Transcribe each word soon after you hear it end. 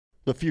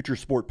The Future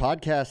Sport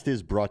Podcast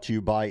is brought to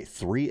you by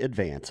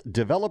 3Advance,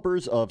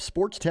 developers of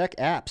sports tech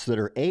apps that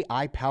are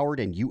AI-powered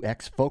and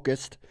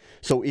UX-focused.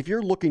 So if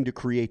you're looking to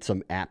create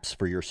some apps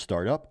for your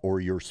startup or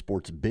your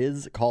sports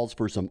biz calls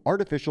for some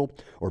artificial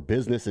or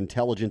business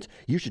intelligence,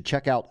 you should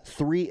check out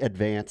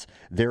 3Advance.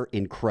 They're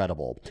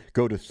incredible.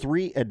 Go to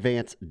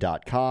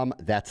 3advance.com.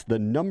 That's the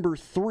number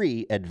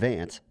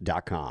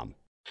 3advance.com.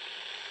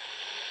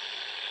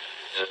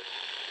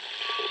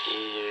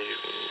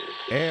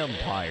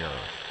 Empire.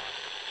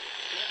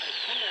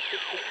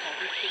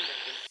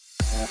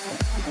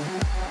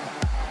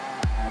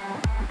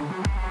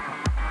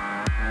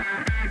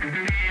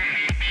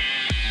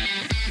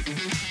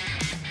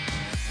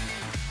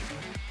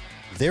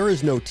 There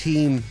is no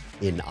team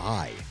in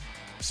I.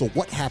 So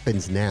what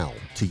happens now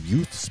to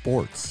youth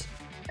sports?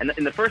 And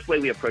the first way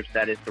we approach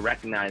that is to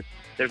recognize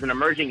there's an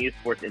emerging youth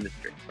sports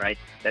industry, right?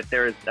 That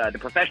there's the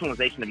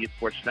professionalization of youth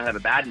sports should not have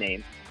a bad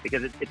name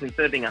because it's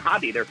instead of being a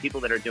hobby, there are people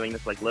that are doing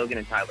this like Logan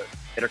and Tyler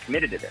that are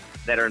committed to this,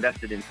 that are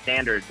invested in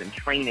standards and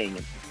training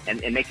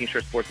and making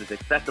sure sports is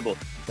accessible.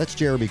 That's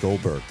Jeremy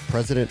Goldberg,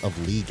 president of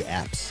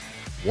LeagueApps.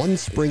 One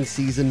spring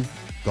season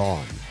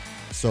gone.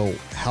 So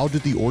how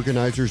did the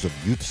organizers of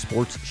youth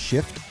sports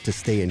shift to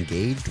stay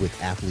engaged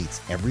with athletes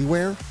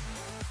everywhere?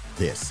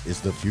 This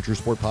is the Future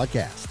Sport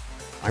Podcast.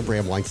 I'm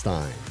Bram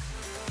Weinstein.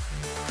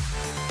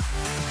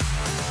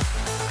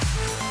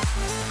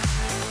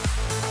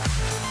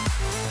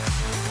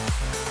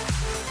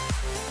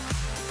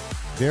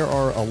 There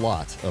are a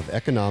lot of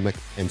economic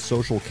and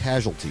social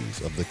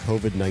casualties of the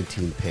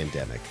COVID-19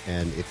 pandemic.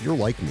 And if you're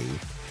like me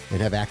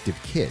and have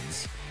active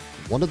kids,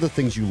 one of the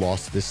things you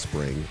lost this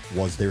spring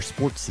was their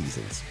sports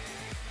seasons.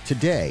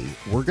 Today,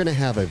 we're going to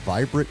have a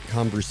vibrant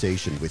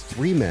conversation with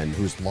three men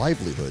whose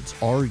livelihoods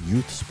are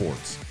youth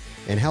sports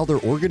and how their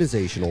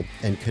organizational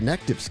and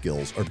connective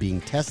skills are being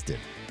tested,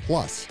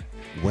 plus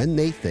when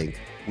they think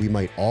we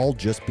might all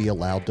just be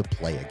allowed to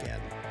play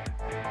again.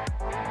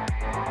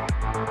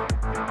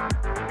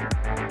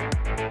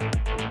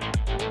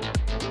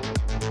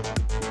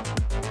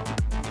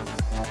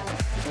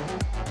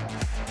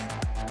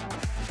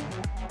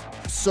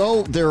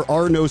 So there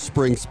are no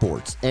spring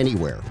sports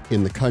anywhere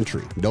in the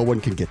country. No one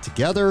can get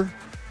together,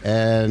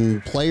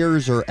 and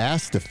players are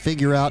asked to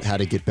figure out how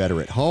to get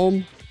better at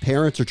home.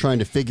 Parents are trying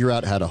to figure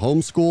out how to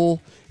homeschool,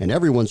 and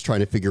everyone's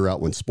trying to figure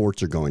out when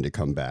sports are going to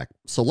come back.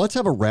 So let's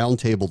have a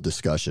roundtable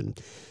discussion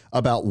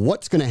about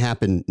what's going to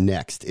happen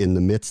next in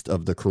the midst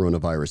of the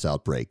coronavirus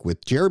outbreak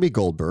with Jeremy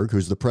Goldberg,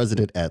 who's the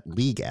president at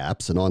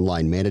LeagueApps, an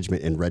online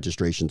management and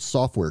registration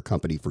software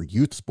company for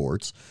youth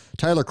sports.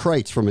 Tyler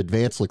Kreitz from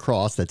Advanced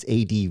Lacrosse, that's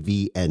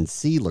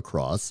ADVNC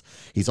Lacrosse.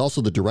 He's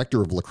also the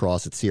director of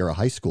lacrosse at Sierra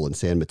High School in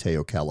San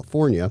Mateo,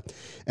 California.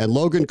 And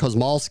Logan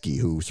Kosmalski,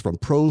 who's from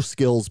Pro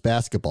Skills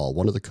Basketball,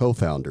 one of the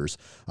co-founders.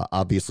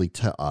 Obviously,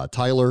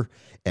 Tyler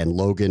and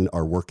Logan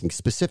are working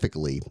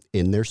specifically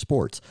in their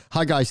sports.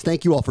 Hi, guys.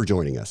 Thank you all for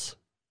joining us.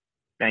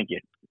 Thank you.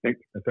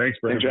 Thanks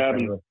for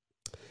having me.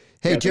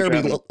 Hey,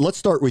 Jeremy, let's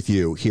start with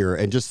you here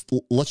and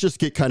let's just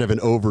get kind of an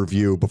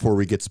overview before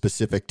we get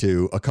specific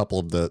to a couple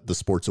of the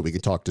sports that we can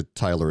talk to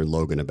Tyler and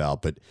Logan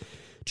about. But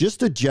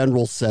just a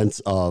general sense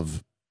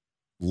of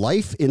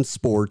life in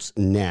sports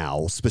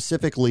now,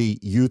 specifically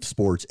youth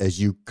sports, as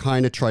you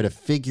kind of try to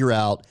figure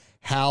out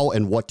how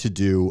and what to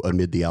do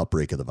amid the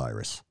outbreak of the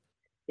virus.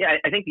 Yeah,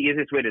 I think the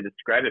easiest way to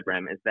describe it,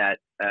 Bram, is that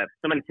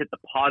someone's hit the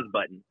pause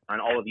button on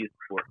all of youth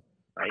sports,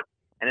 right?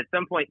 And at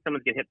some point,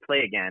 someone's going to hit play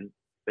again,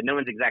 but no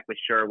one's exactly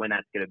sure when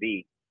that's going to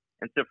be.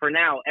 And so for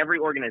now, every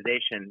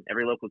organization,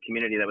 every local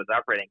community that was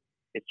operating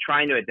is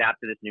trying to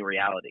adapt to this new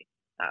reality.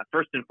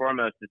 First and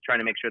foremost is trying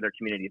to make sure their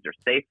communities are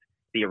safe,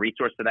 be a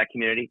resource for that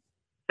community.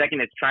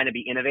 Second is trying to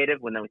be innovative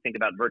when we think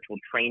about virtual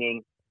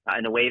training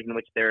and the ways in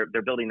which they're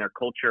building their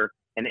culture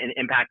and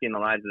impacting the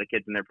lives of the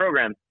kids in their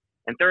programs.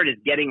 And third is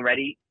getting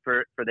ready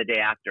for the day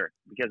after,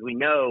 because we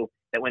know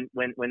that when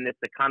this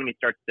economy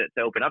starts to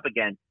open up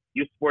again,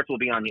 youth sports will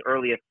be on the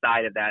earliest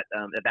side of that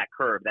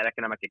curve, that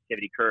economic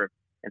activity curve.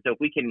 And so if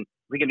we can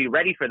be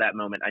ready for that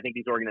moment, I think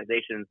these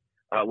organizations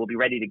will be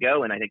ready to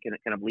go, and I think can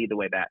kind of lead the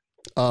way back.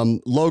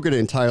 Logan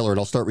and Tyler, and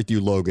I'll start with you,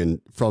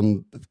 Logan.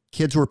 From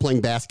kids who are playing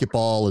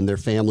basketball and their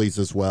families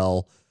as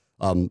well,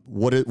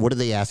 what are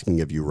they asking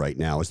of you right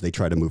now as they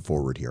try to move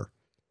forward here?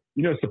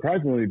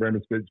 Surprisingly, Bram,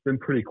 it's been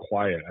pretty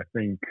quiet. I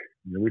think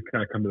we've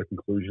kind of come to the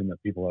conclusion that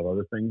people have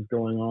other things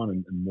going on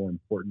and more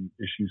important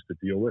issues to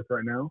deal with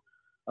right now.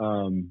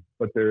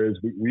 But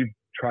we've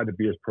tried to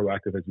be as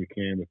proactive as we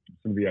can with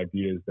some of the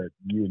ideas that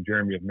you and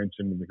Jeremy have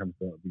mentioned when it comes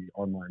to the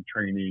online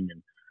training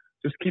and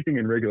just keeping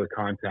in regular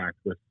contact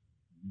with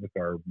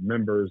our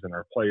members and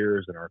our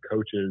players and our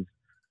coaches.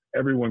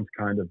 Everyone's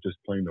kind of just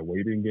playing the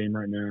waiting game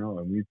right now,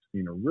 and we've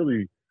seen a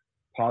really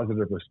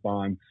positive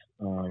response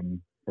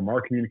from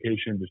our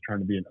communication, just trying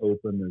to be as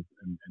open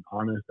and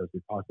honest as we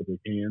possibly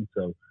can.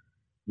 So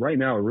right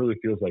now, it really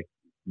feels like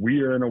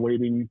we are in a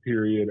waiting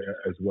period,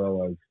 as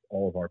well as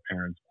all of our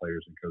parents,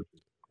 players, and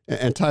coaches.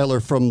 And Tyler,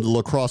 from the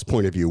lacrosse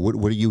point of view, what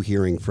are you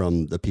hearing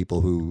from the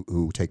people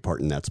who take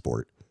part in that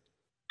sport?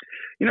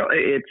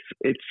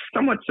 It's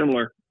somewhat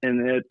similar in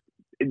that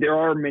there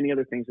are many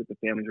other things that the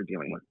families are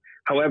dealing with.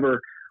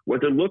 However,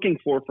 what they're looking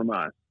for from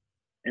us,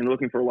 and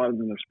looking for a lot of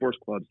them in their sports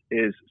clubs,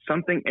 is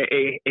something,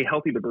 a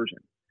healthy diversion.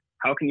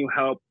 How can you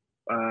help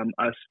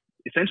us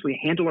essentially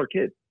handle our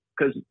kids?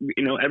 Because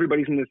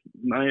everybody's in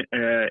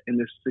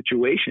this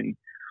situation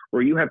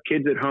where you have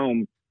kids at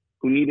home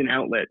who need an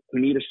outlet, who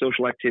need a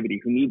social activity,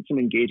 who need some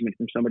engagement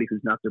from somebody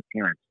who's not their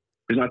parents,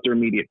 who's not their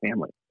immediate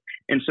family.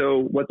 And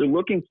so what they're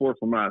looking for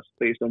from us,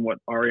 based on what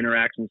our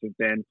interactions have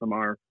been from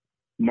our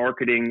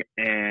marketing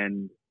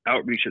and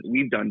outreach that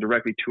we've done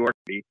directly to our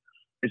community,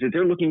 is that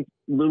they're looking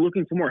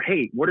for more.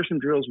 Hey, what are some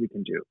drills we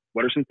can do?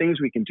 What are some things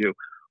we can do?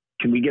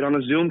 Can we get on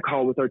a Zoom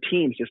call with our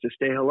teams just to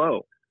say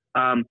hello?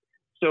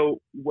 So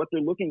what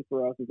they're looking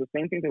for us is the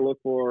same thing they look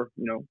for,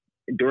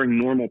 during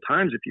normal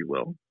times, if you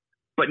will,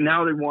 but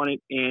now they want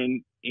it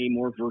in a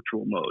more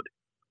virtual mode.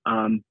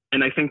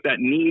 And I think that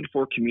need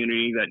for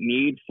community, that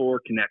need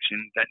for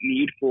connection, that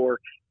need for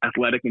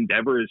athletic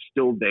endeavor is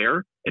still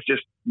there. It's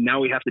just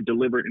now we have to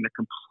deliver it in a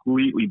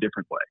completely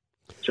different way.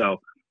 So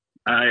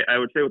I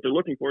would say what they're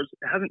looking for is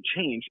it hasn't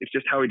changed. It's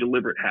just how we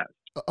deliver it has.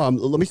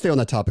 Let me stay on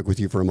that topic with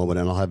you for a moment,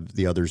 and I'll have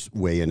the others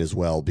weigh in as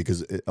well,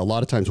 because a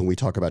lot of times when we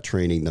talk about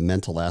training, the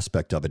mental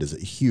aspect of it is a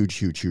huge,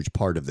 huge, huge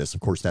part of this. Of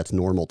course, that's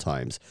normal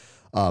times.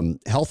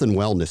 Health and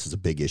wellness is a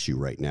big issue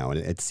right now. And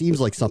it seems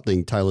like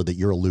something, Tyler, that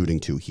you're alluding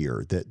to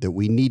here, that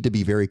we need to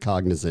be very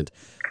cognizant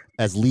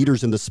as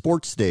leaders in the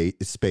sports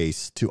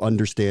space to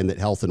understand that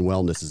health and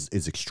wellness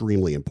is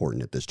extremely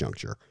important at this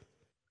juncture.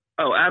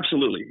 Oh,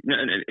 absolutely.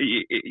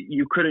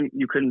 You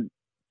couldn't,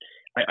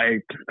 I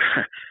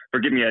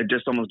forgive me, I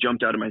just almost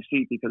jumped out of my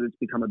seat because it's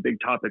become a big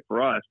topic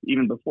for us.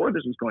 Even before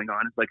this was going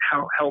on, it's like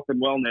how health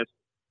and wellness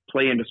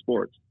play into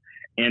sports,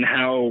 and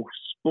how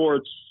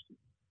sports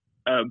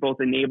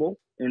both enable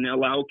and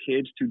allow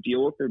kids to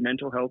deal with their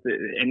mental health,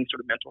 any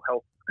sort of mental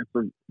health,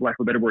 for lack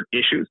of a better word,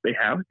 issues they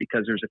have,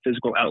 because there's a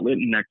physical outlet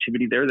and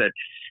activity there that,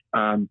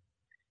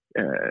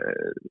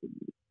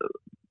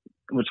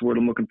 what's the word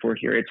I'm looking for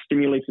here? It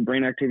stimulates the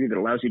brain activity that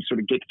allows you to sort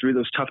of get through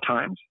those tough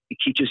times. It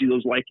teaches you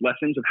those life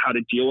lessons of how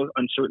to deal with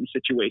uncertain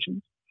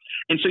situations.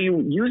 And so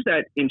you use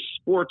that in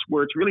sports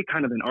where it's really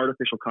kind of an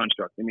artificial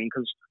construct. I mean,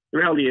 because the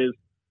reality is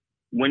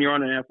when you're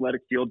on an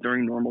athletic field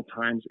during normal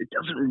times, it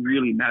doesn't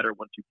really matter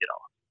once you get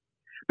off.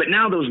 But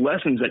now those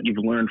lessons that you've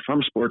learned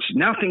from sports,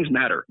 now things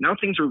matter. Now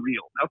things are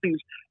real. Now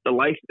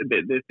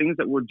the things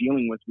that we're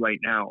dealing with right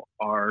now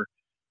are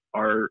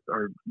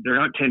they're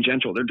not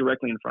tangential. They're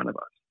directly in front of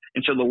us.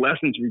 And so the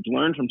lessons we've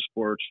learned from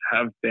sports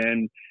have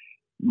been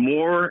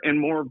more and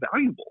more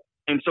valuable.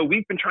 And so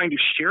we've been trying to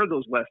share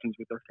those lessons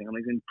with our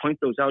families and point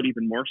those out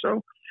even more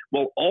so,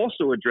 while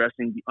also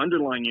addressing the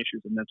underlying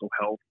issues of mental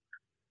health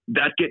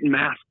that get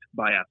masked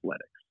by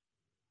athletics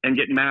and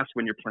get masked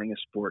when you're playing a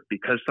sport.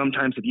 Because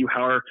sometimes if you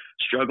are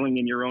struggling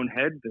in your own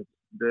head,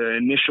 the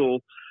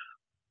initial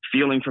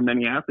feeling from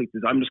many athletes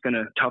is, I'm just going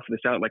to tough this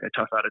out like I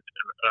tough out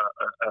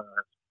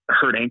a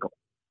hurt ankle.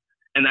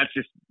 And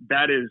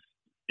that is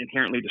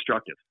inherently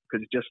destructive,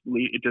 because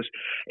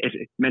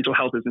mental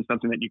health isn't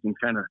something that you can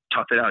kind of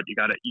tough it out.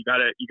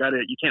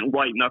 You can't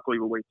white knuckle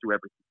your way through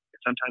everything.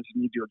 Sometimes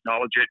you need to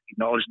acknowledge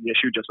the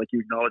issue, just like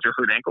you acknowledge a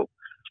hurt ankle,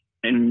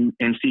 and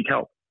seek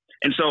help.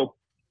 And so,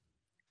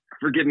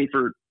 forgive me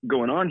for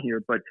going on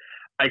here, but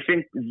I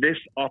think this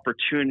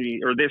opportunity,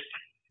 or this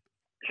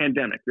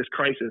pandemic, this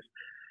crisis,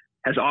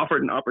 has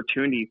offered an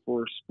opportunity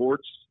for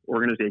sports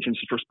organizations,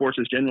 for sports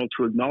as general,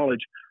 to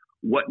acknowledge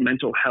what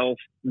mental health,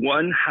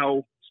 one,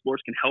 how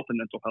sports can help in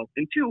mental health,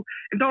 and two,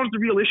 acknowledge the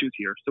real issues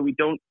here, so we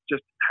don't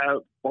just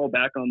fall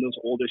back on those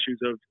old issues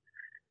of,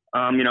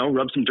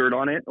 rub some dirt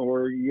on it,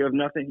 or you have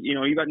nothing,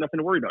 you got nothing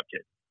to worry about,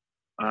 kid.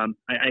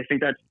 I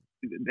think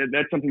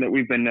that's something that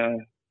we've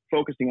been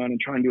focusing on and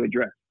trying to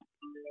address.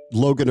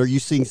 Logan, are you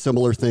seeing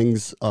similar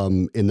things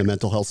in the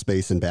mental health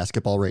space in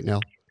basketball right now?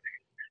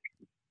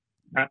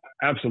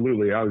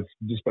 Absolutely. I was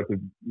just about to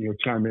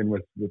chime in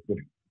with what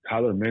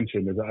Tyler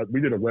mentioned.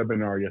 We did a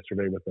webinar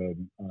yesterday with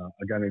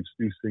a guy named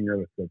Stu Singer,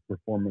 that's a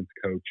performance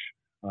coach,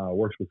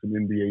 works with some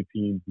NBA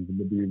teams and some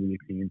WNBA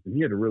teams, and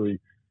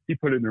he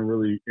put it in a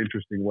really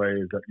interesting way.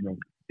 Is that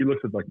he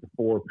looks at like the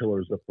 4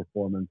 pillars of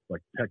performance,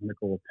 like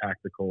technical,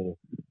 tactical,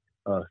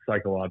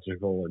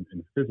 psychological,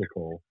 and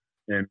physical,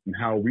 and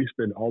how we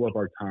spend all of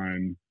our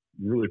time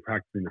really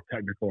practicing the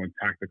technical and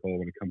tactical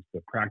when it comes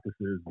to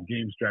practices and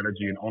game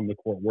strategy and on the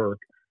court work.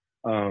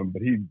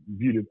 But he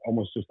viewed it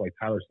almost just like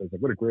Tyler says,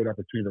 like, what a great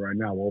opportunity right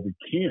now. Well, we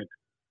can't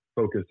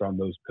focus on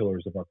those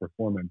pillars of our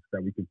performance,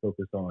 that we can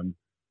focus on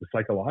the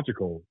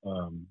psychological.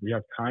 We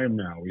have time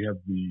now. We have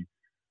the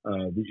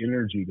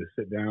energy to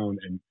sit down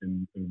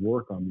and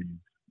work on these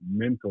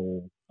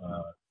mental,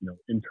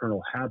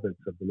 internal habits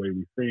of the way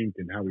we think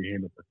and how we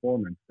handle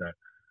performance, that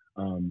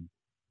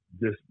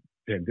this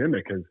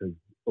pandemic has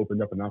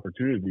opened up an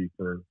opportunity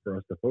for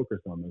us to focus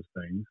on those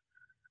things.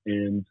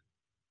 And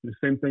the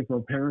same thing from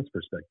a parent's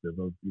perspective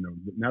of,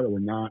 now that we're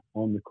not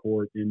on the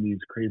court in these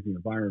crazy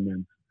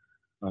environments,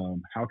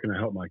 how can I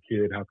help my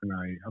kid? How can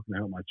I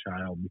help my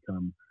child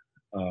become,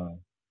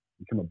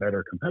 become a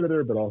better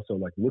competitor, but also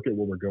like look at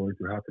what we're going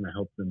through. How can I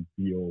help them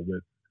deal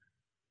with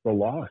the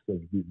loss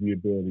of the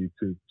ability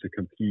to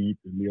compete,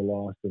 and the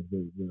loss of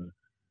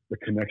the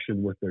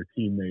connection with their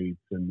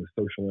teammates and the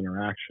social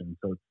interaction.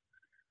 So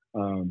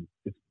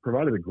it's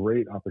provided a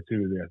great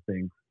opportunity, I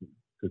think,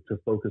 to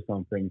focus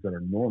on things that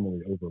are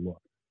normally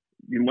overlooked.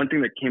 One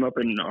thing that came up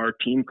in our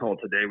team call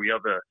today, we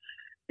have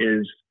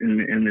is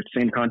in the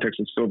same context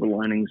of silver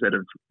linings that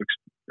have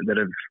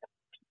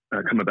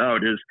come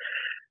about is,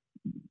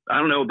 I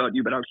don't know about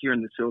you, but out here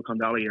in the Silicon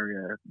Valley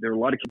area, there are a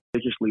lot of kids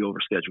ridiculously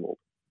overscheduled.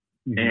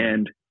 Mm-hmm.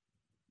 And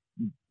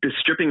the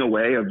stripping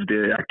away of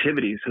the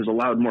activities has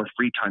allowed more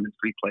free time and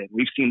free play.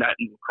 We've seen that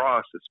in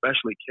lacrosse,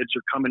 especially. Kids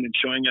are coming and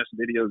showing us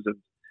videos of,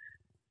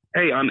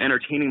 hey, I'm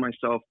entertaining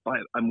myself.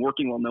 I'm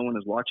working while no one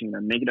is watching. I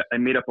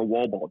made up a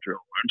wall ball drill.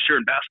 I'm sure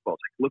in basketball,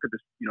 it's like, look at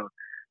this,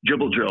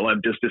 dribble drill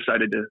I've just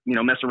decided to,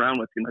 mess around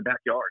with in my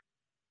backyard.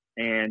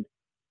 And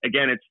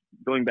again, it's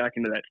going back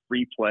into that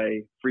free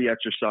play, free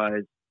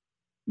exercise,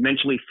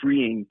 mentally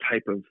freeing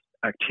type of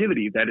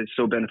activity that is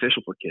so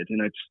beneficial for kids.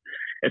 And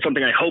it's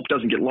something I hope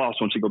doesn't get lost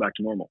once we go back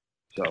to normal.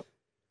 So.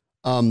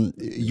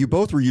 You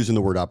both were using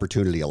the word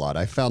opportunity a lot.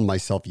 I found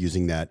myself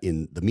using that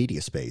in the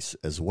media space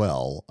as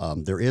well.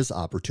 There is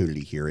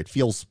opportunity here. It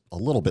feels a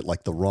little bit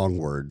like the wrong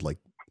word. Like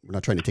we're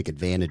not trying to take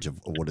advantage of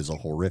what is a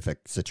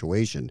horrific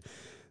situation,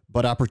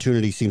 but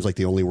opportunity seems like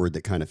the only word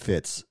that kind of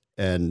fits.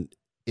 And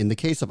in the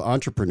case of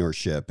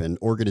entrepreneurship and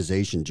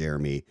organization,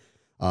 Jeremy,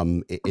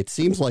 it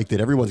seems like that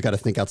everyone's got to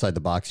think outside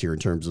the box here in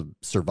terms of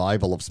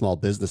survival of small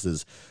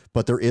businesses,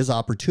 but there is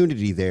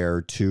opportunity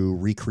there to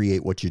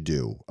recreate what you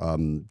do.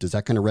 Does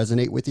that kind of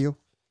resonate with you?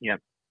 Yeah,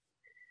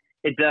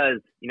 it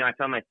does. I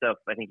found myself,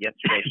 I think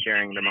yesterday,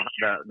 sharing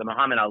the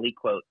Muhammad Ali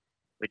quote,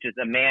 which is,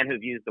 a man who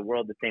views the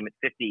world the same at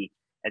 50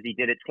 as he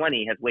did at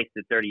 20 has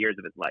wasted 30 years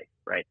of his life,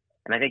 right?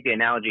 And I think the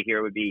analogy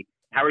here would be,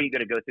 how are you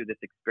going to go through this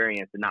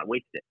experience and not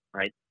waste it,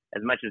 right?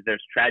 As much as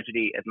there's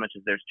tragedy, as much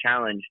as there's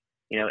challenge,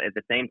 at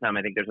the same time,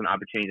 I think there's an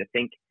opportunity to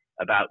think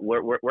about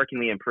where can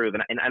we improve.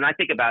 And I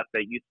think about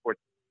the youth sports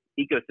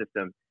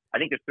ecosystem. I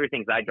think there's three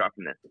things I draw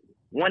from this.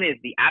 One is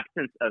the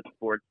absence of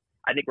sports,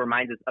 I think,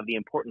 reminds us of the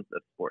importance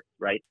of sports,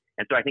 right?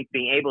 And so I think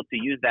being able to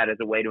use that as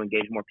a way to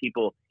engage more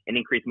people and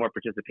increase more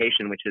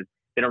participation, which has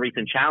been a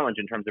recent challenge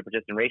in terms of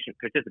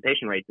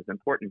participation rates, is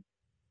important.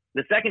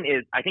 The second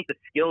is, I think the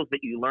skills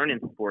that you learn in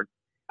sports,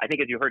 I think,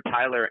 as you heard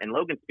Tyler and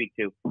Logan speak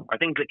to, are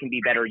things that can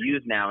be better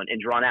used now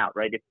and drawn out,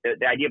 right? It's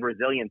the idea of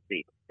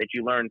resiliency that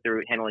you learn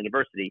through handling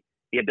adversity,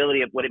 the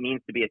ability of what it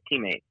means to be a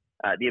teammate,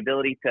 the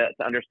ability to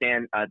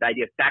understand the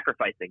idea of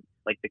sacrificing,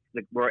 like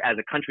we're as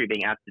a country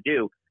being asked to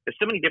do. There's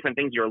so many different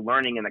things you're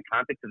learning in the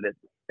context of this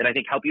that I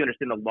think help you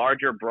understand the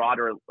larger,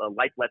 broader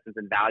life lessons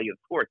and value of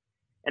sports.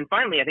 And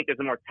finally, I think there's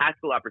the more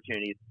tactical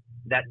opportunities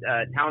that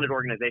talented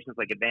organizations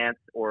like Advance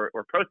or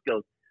Pro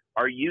Skills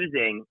are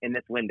using in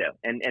this window.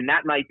 And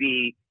that might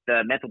be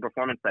the mental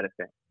performance side of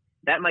things.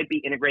 That might be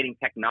integrating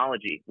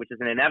technology, which is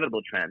an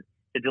inevitable trend,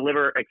 to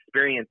deliver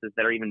experiences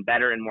that are even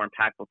better and more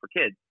impactful for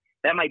kids.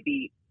 That might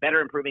be better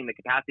improving the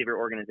capacity of your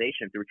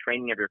organization through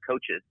training of your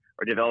coaches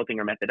or developing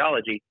your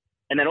methodology.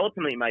 And then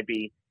ultimately it might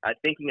be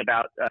thinking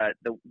about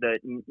the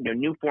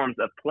new forms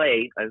of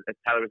play, as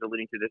Tyler was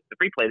alluding to, the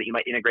free play that you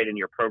might integrate into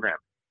your program.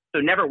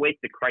 So never waste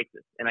a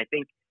crisis. And I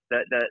think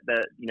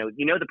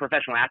the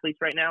professional athletes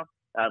right now,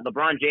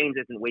 LeBron James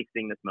isn't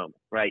wasting this moment,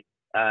 right?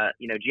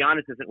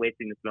 Giannis isn't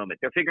wasting this moment.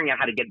 They're figuring out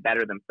how to get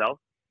better themselves.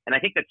 And I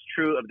think that's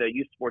true of the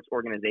youth sports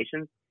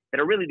organizations that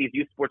are really these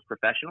youth sports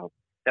professionals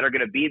that are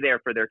going to be there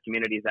for their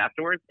communities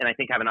afterwards, and I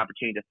think have an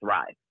opportunity to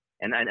thrive.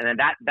 And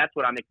that's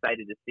what I'm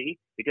excited to see,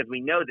 because we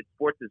know that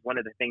sports is one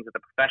of the things at the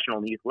professional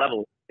and youth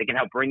level that can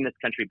help bring this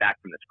country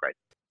back from this crisis.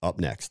 Up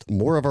next,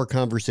 more of our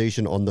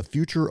conversation on the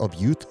future of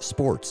youth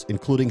sports,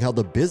 including how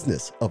the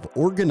business of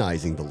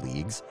organizing the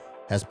leagues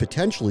has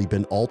potentially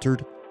been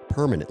altered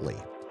permanently.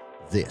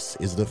 This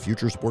is the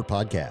Future Sport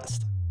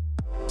Podcast.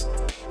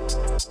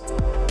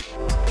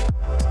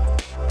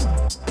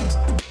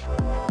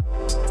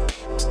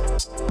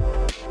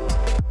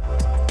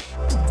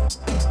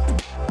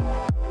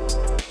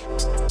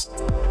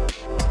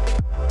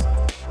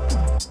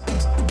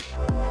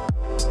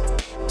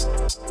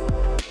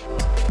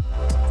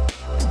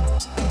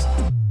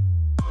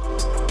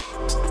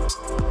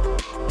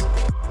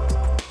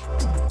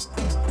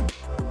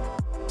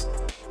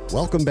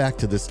 Welcome back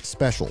to this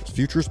special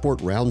Future Sport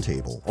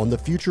Roundtable on the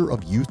future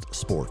of youth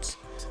sports.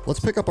 Let's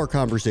pick up our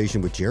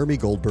conversation with Jeremy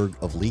Goldberg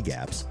of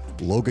LeagueApps,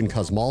 Logan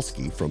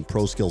Kosmalski from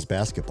Pro Skills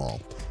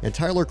Basketball, and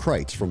Tyler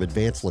Kreitz from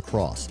Advanced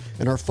Lacrosse.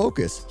 And our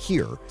focus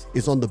here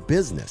is on the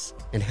business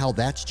and how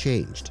that's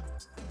changed.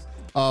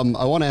 I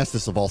want to ask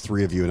this of all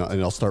three of you,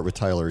 and I'll start with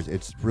Tyler.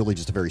 It's really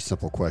just a very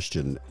simple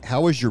question.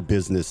 How has your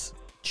business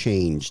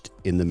changed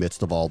in the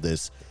midst of all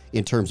this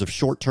in terms of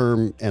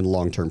short-term and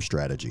long-term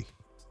strategy?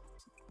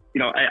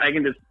 I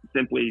can just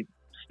simply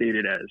state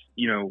it as,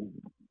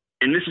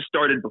 and this has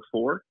started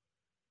before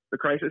the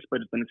crisis, but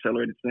it's been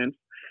accelerated since,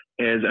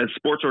 as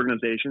sports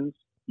organizations,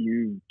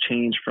 you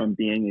change from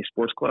being a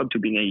sports club to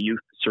being a youth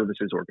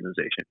services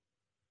organization.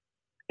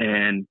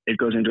 And it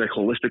goes into a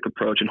holistic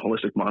approach and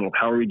holistic model of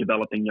how are we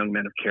developing young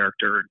men of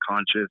character and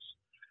conscience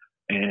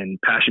and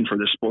passion for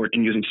this sport,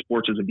 and using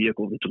sports as a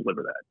vehicle to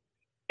deliver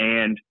that.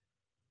 And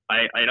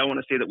I don't want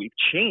to say that we've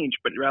changed,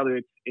 but rather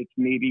it's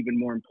maybe even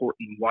more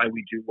important why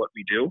we do what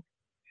we do.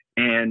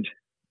 And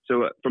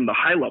so from the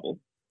high level,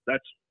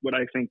 that's what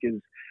I think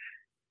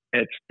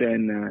it's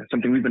been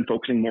something we've been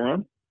focusing more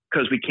on,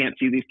 because we can't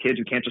see these kids.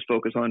 We can't just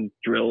focus on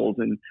drills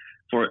and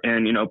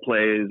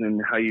plays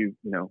and how you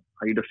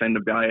defend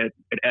a guy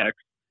at X.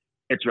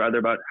 It's rather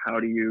about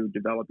how do you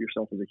develop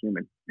yourself as a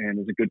human and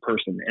as a good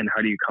person, and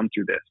how do you come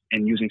through this,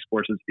 and using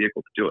sports as a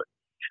vehicle to do it.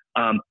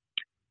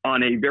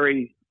 On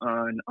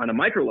a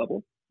micro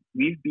level,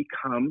 we've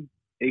become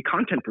a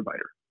content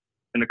provider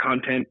and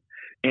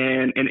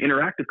an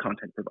interactive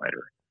content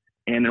provider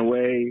in a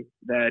way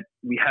that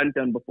we hadn't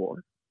done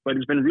before, but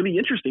it's been really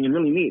interesting and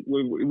really neat.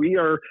 We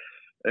are,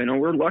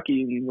 we're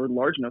lucky and we're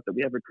large enough that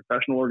we have a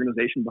professional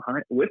organization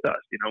with us.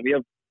 We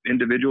have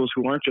individuals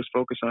who aren't just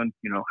focused on,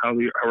 how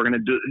we're going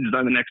to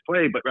design the next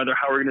play, but rather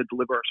how we're going to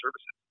deliver our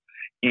services.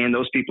 And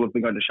those people have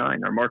begun to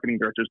shine. Our marketing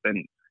director's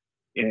been,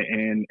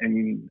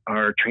 and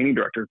our training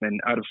director have been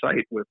out of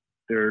sight with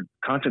their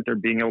content they're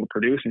being able to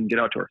produce and get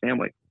out to our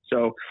family.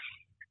 So,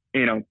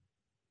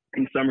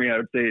 in summary, I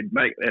would say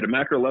at a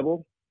macro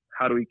level,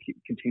 how do we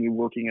continue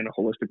working in a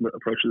holistic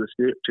approach to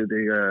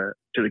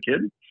the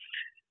kid?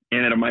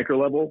 And at a micro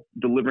level,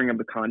 delivering of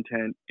the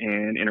content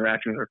and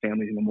interacting with our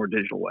families in a more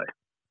digital way.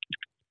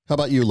 How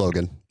about you,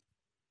 Logan?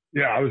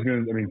 Yeah,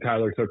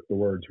 Tyler took the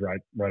words right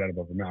out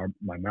of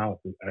my mouth.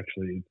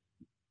 Actually,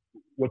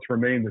 what's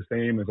remained the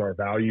same is our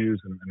values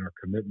and our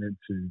commitment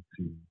to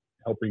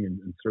helping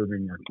and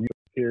serving our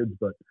kids,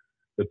 but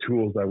the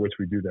tools by which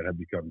we do that have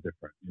become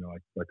different.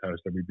 Like Tyler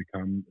said, we've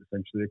become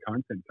essentially a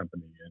content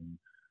company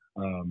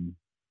and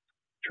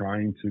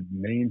trying to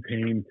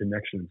maintain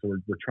connection. So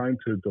we're trying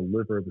to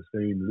deliver the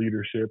same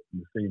leadership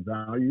and the same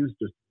values,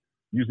 just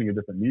using a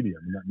different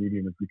medium. And that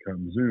medium has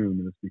become Zoom,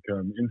 and it's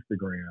become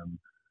Instagram,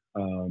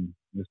 and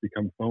it's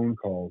become phone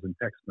calls and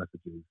text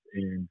messages.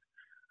 And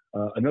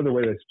another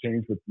way that's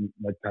changed,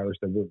 like Tyler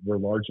said, we're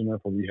large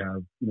enough where we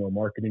have a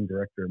marketing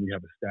director and we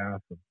have a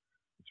staff of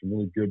some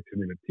really good,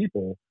 committed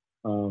people.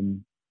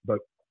 But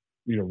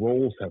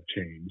roles have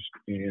changed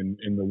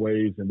in the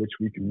ways in which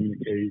we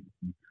communicate.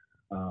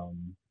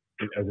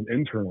 As an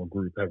internal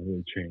group have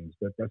really changed.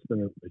 That's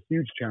been a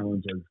huge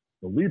challenge as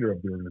the leader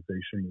of the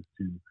organization, is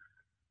to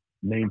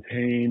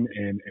maintain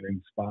and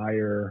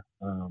inspire,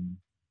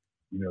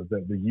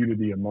 the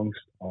unity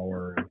amongst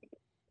our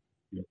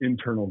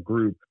internal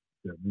group,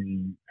 that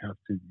we have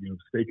to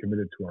stay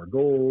committed to our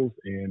goals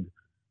and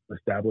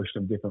establish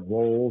some different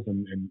roles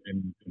and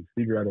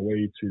figure out a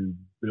way to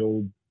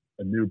build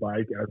a new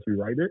bike as we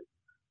ride it,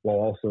 while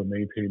also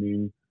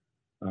maintaining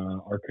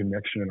our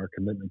connection and our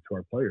commitment to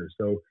our players.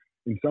 So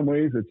in some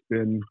ways, it's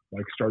been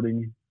like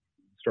starting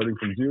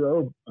from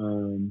zero,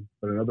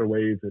 but in other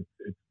ways,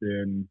 it's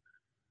been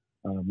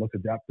let's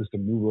adapt to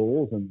some new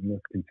roles and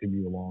let's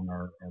continue along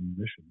our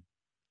mission.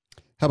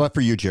 How about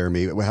for you,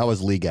 Jeremy? How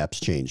has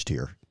LeagueApps changed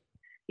here?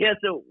 Yeah,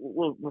 so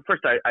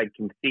first I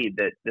concede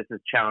that this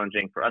is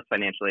challenging for us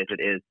financially, as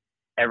it is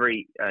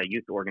every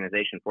youth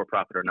organization, for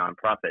profit or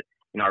nonprofit.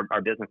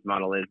 Our business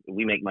model is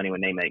we make money when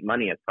they make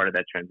money as part of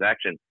that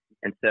transaction.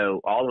 And so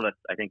all of us,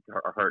 I think,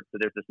 are hurt. So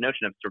there's this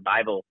notion of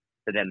survival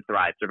to then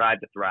thrive, survive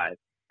to thrive.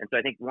 And so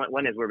I think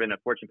one is we're in a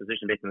fortunate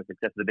position based on the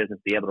success of the business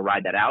to be able to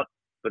ride that out,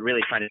 but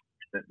really trying to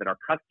that our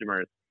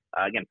customers,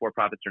 again, for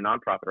profits or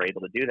nonprofit, are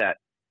able to do that.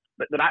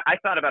 But I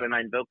thought about, and I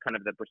invoked kind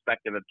of the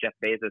perspective of Jeff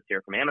Bezos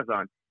here from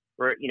Amazon,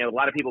 where, a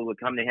lot of people would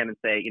come to him and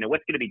say,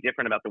 what's going to be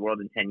different about the world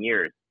in 10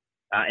 years?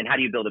 And how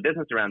do you build a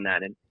business around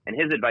that? And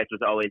his advice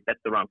was always, that's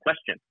the wrong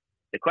question.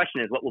 The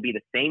question is, what will be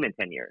the same in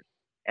 10 years?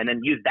 And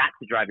then use that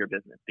to drive your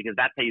business, because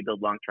that's how you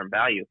build long-term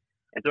value.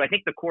 And so I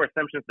think the core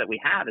assumptions that we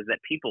have is that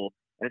people,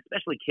 and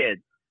especially kids,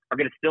 are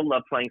going to still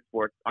love playing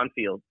sports on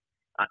field,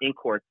 in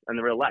courts, in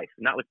the real life,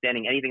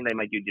 notwithstanding anything they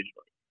might do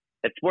digitally.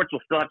 That sports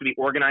will still have to be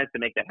organized to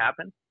make that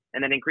happen.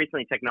 And then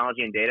increasingly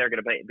technology and data are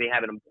going to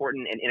have an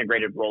important and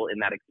integrated role in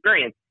that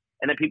experience.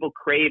 And then people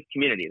crave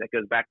community. That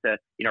goes back to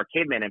our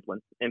caveman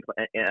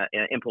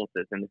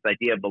impulses and this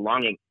idea of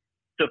belonging.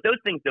 So if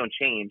those things don't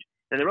change,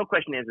 then the real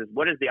question is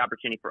what is the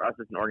opportunity for us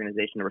as an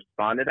organization to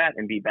respond to that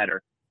and be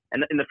better?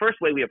 And the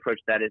first way we approach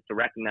that is to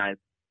recognize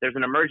there's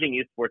an emerging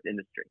youth sports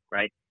industry,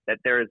 right? That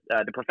there's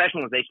the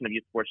professionalization of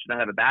youth sports should not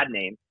have a bad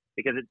name,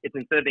 because it's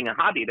instead of being a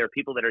hobby, there are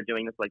people that are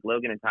doing this like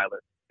Logan and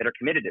Tyler that are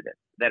committed to this,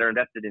 that are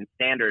invested in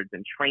standards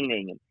and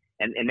training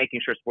and making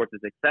sure sports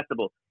is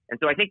accessible. And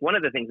so I think one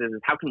of the things is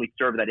how can we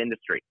serve that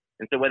industry?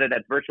 And so whether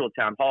that's virtual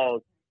town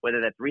halls, whether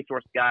that's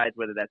resource guides,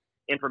 whether that's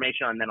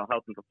information on mental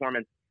health and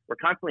performance, we're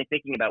constantly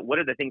thinking about what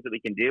are the things that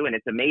we can do. And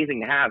it's amazing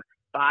to have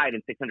 500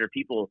 and 600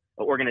 people,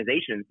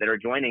 organizations that are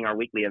joining our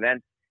weekly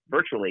events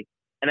virtually.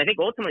 And I think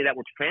ultimately that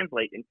will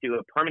translate into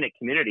a permanent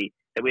community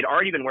that we'd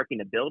already been working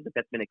to build, but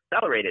that's been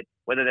accelerated,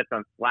 whether that's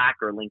on Slack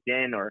or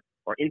LinkedIn or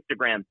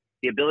Instagram.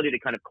 the ability to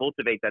kind of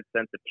cultivate that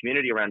sense of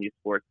community around youth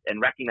sports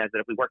and recognize that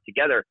if we work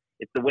together,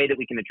 it's the way that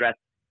we can address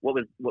what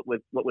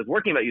was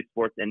working about youth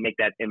sports and make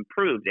that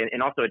improved,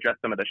 and also address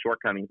some of the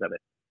shortcomings of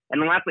it.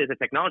 And then lastly, as a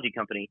technology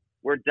company,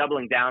 we're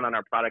doubling down on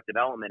our product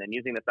development and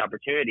using this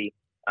opportunity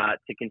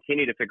to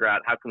continue to figure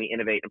out how can we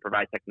innovate and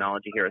provide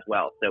technology here as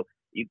well. So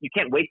you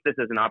can't waste this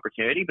as an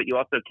opportunity, but you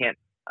also can't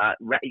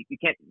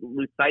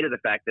lose sight of the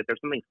fact that there's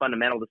something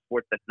fundamental to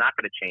sports that's not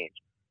going to change.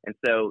 And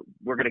so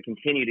we're going to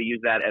continue to use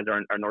that as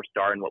our North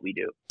Star in what we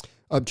do.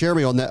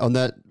 Jeremy, on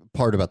that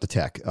part about the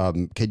tech,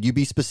 can you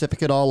be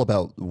specific at all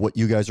about what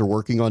you guys are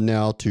working on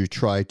now to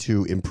try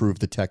to improve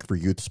the tech for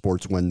youth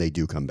sports when they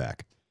do come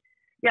back?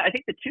 Yeah, I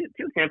think the two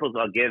examples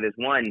I'll give is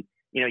one,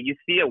 you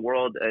see a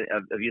world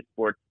of youth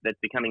sports that's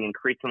becoming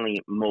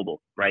increasingly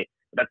mobile, right?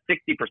 About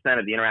 60%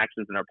 of the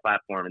interactions in our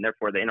platform, and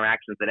therefore the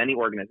interactions that any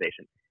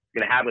organization is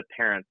going to have with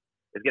parents,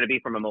 is going to be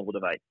from a mobile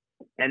device.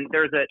 And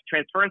there's a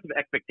transference of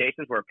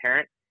expectations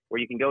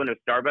where you can go into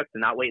a Starbucks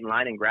and not wait in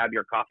line and grab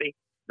your coffee,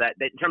 that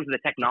in terms of the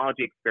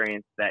technology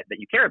experience that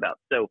you care about.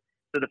 So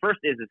the first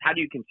is how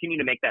do you continue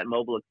to make that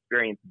mobile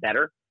experience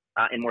better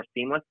and more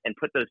seamless, and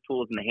put those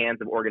tools in the hands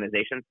of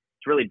organizations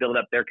to really build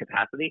up their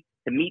capacity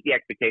to meet the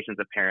expectations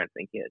of parents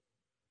and kids.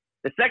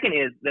 The second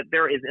is that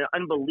there is an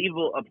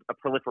unbelievable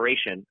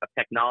proliferation of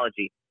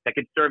technology that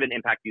could serve and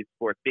impact youth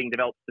sports being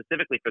developed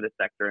specifically for this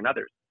sector and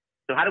others.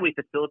 So how do we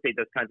facilitate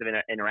those kinds of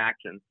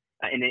interactions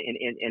and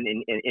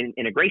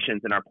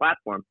integrations in our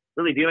platform,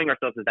 really viewing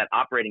ourselves as that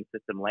operating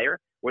system layer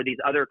where these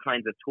other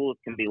kinds of tools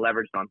can be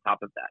leveraged on top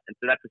of that? And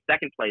so that's the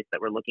second place that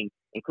we're looking,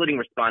 including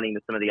responding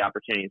to some of the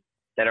opportunities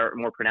that are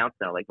more pronounced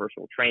now, like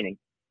virtual training.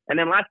 And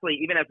then lastly,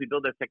 even as we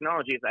build those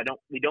technologies,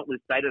 we don't lose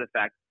sight of the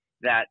fact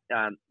that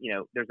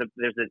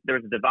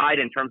there's a divide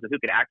in terms of who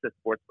could access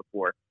sports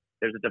before.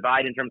 There's a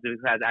divide in terms of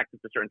who has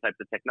access to certain types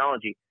of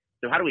technology.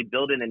 So how do we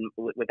build it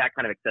with that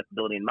kind of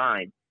accessibility in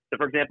mind? So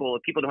for example,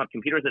 if people don't have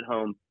computers at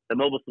home, the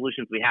mobile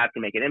solutions we have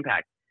can make an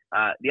impact.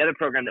 The other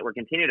program that we're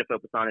continuing to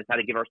focus on is how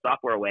to give our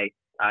software away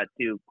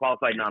to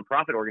qualified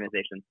nonprofit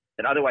organizations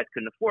that otherwise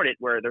couldn't afford it,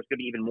 where there's going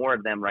to be even more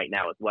of them right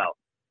now as well.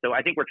 So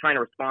I think we're trying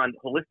to respond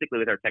holistically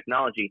with our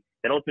technology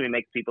that ultimately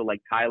makes people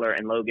like Tyler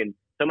and Logan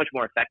so much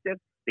more effective,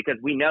 because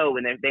we know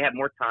when they have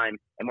more time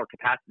and more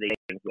capacity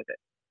with it.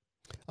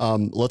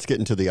 Let's get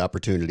into the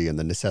opportunity and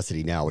the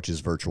necessity now, which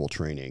is virtual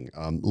training.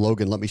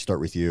 Logan, let me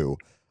start with you.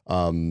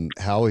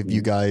 How have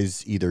you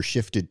guys either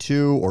shifted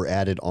to or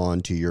added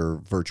on to your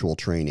virtual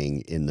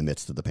training in the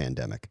midst of the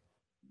pandemic?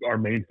 Our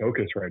main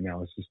focus right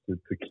now is just to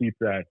keep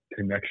that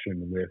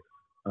connection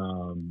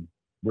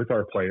with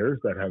our players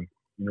that have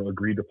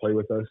agreed to play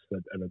with us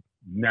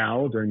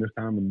now during this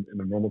time and in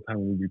a normal time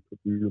we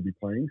will be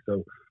playing.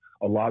 So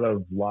a lot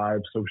of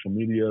live social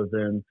media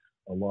events,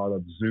 a lot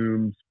of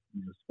Zooms,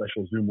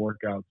 special Zoom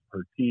workouts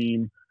per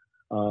team.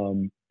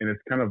 And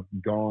it's kind of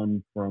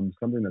gone from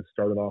something that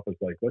started off as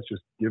like, let's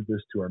just give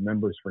this to our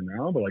members for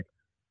now, but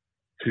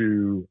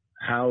to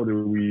how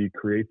do we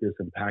create this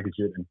and package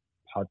it and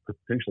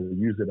potentially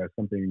use it as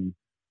something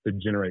to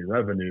generate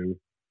revenue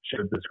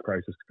should this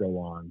crisis go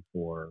on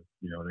for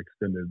an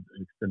extended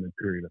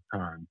period of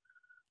time.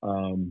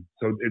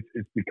 So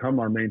it's become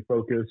our main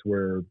focus.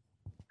 We're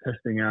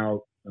testing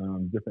out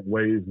different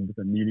ways and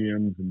different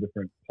mediums and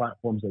different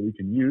platforms that we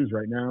can use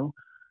right now,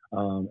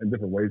 and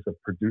different ways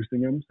of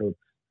producing them. So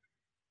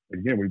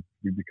again,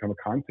 we've become a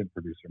content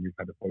producer. We've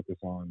had to focus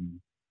on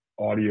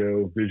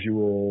audio,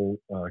 visual,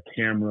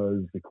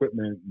 cameras,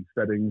 equipment, and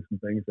settings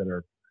and things that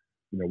are,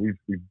 we've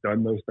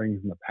done those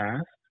things in the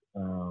past.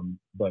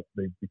 But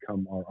they've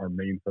become our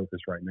main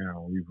focus right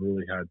now. We've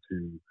really had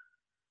to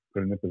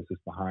put an emphasis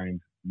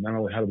behind not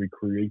only how do we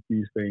create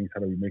these things, how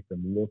do we make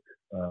them look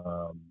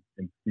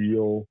and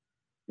feel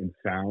and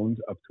sound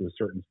up to a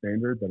certain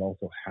standard, but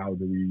also how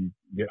do we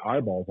get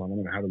eyeballs on them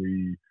and how do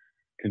we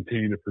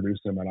continue to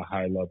produce them at a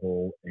high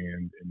level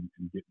and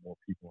get more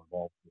people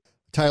involved.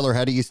 Tyler,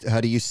 how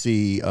do you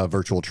see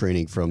virtual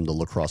training from the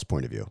Lacrosse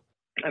point of view?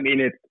 I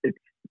mean,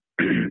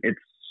 it's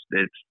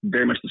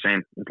very much the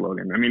same with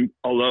Logan. I mean,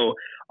 although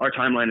our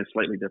timeline is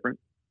slightly different,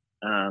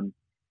 and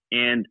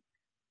in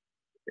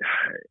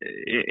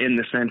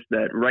the sense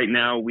that right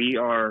now we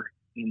are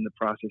in the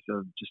process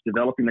of just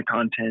developing the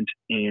content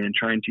and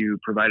trying to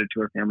provide it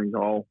to our families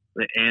all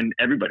and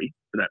everybody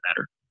for that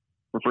matter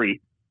for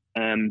free,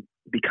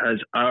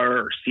 because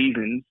our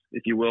seasons,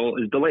 if you will,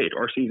 is delayed.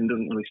 Our season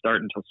doesn't really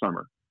start until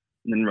summer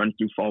and then runs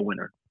through fall,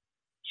 winter.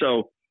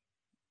 So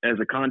as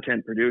a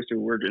content producer,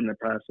 we're in the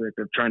process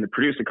of trying to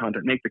produce the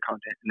content, make the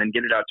content, and then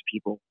get it out to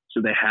people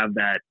so they have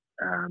that.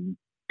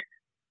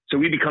 So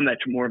we become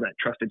more of that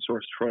trusted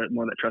source,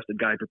 more of that trusted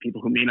guide for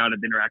people who may not have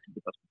interacted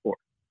with us before.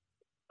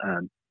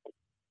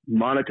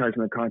 Monetizing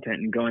the content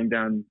and going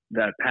down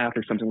that path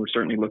is something we're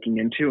certainly looking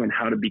into, and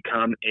how to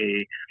become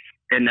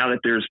and now that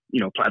there's,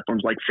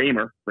 platforms like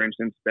Famer, for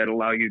instance, that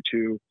allow you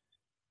to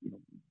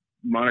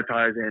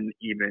monetize and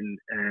even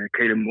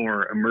create a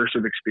more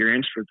immersive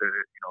experience for the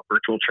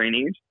virtual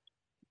trainees,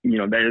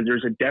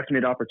 there's a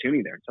definite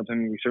opportunity there. It's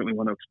something we certainly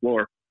want to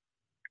explore.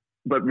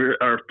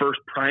 our first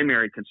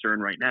primary concern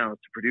right now is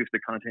to produce the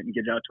content and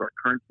get it out to our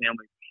current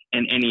families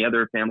and any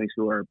other families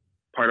who are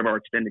part of our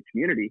extended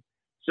community,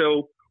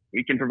 so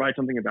we can provide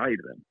something of value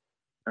to them.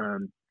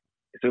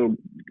 So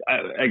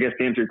I guess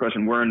to answer your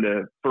question, we're in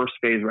the first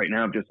phase right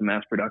now of just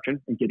mass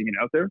production and getting it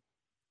out there.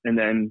 And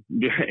then,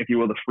 if you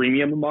will, the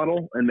freemium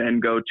model, and then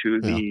go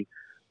to the,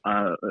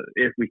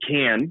 if we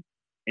can,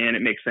 and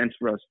it makes sense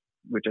for us,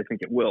 which I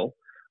think it will,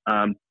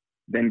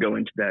 then go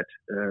into that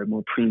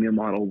more premium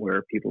model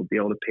where people will be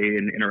able to pay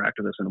and interact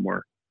with us in a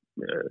more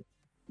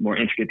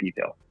intricate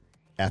detail.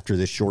 After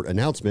this short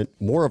announcement,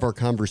 more of our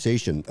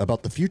conversation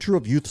about the future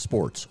of youth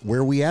sports,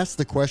 where we ask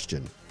the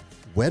question,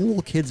 when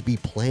will kids be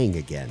playing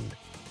again?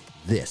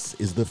 This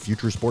is the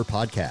Future Sport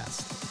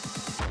Podcast.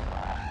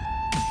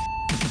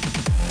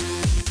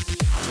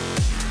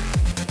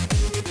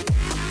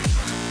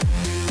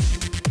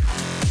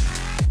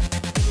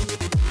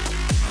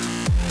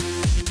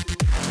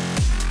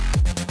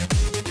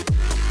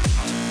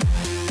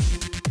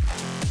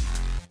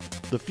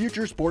 The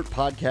Future Sport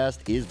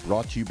Podcast is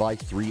brought to you by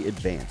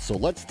 3Advance. So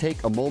let's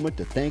take a moment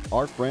to thank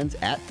our friends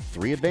at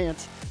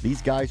 3Advance.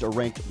 These guys are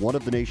ranked one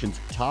of the nation's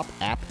top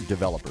app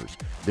developers.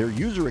 Their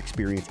user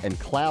experience and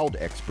cloud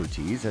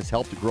expertise has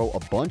helped grow a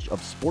bunch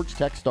of sports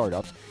tech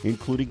startups,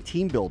 including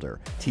Team Builder,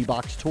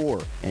 T-Box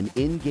Tour, and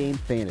In-Game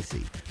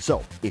Fantasy.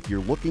 So if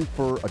you're looking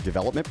for a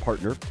development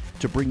partner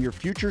to bring your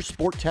future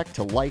sport tech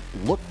to life,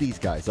 look these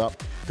guys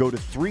up. Go to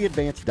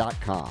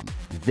 3advance.com.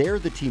 They're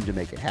the team to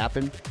make it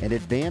happen, and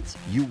advance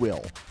you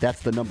will.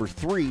 That's the number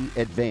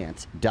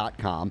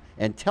 3advance.com,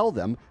 and tell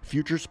them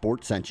Future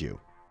Sport sent you.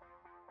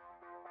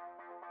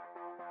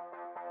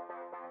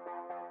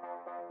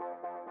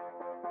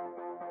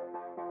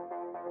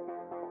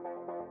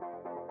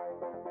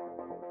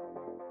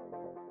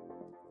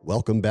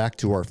 Welcome back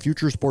to our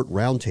Future Sport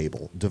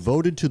Roundtable,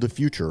 devoted to the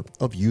future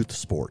of youth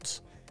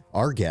sports.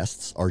 Our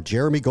guests are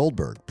Jeremy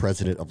Goldberg,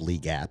 president of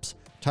LeagueApps,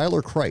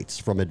 Tyler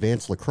Kreitz from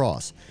Advanced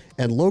Lacrosse,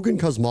 and Logan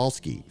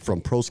Kosmalski from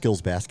Pro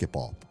Skills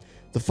Basketball.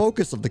 The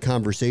focus of the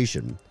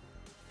conversation,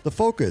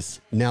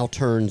 now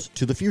turns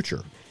to the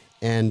future,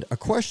 and a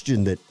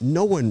question that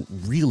no one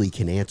really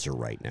can answer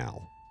right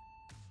now.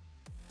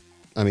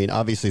 I mean,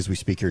 obviously, as we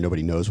speak here,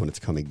 nobody knows when it's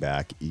coming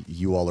back.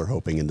 You all are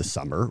hoping in the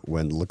summer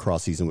when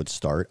lacrosse season would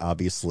start.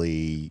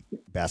 Obviously,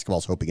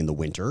 basketball's hoping in the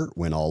winter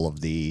when all of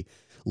the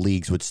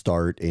leagues would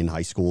start in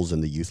high schools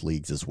and the youth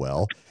leagues as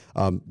well.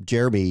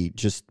 Jeremy,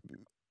 just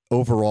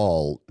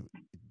overall,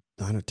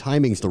 I don't know,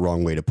 timing's the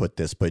wrong way to put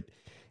this, but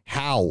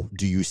how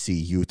do you see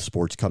youth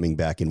sports coming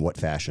back, in what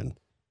fashion?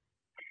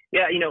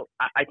 Yeah,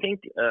 I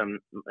think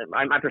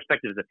my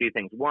perspective is a few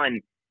things.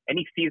 One,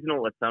 any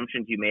seasonal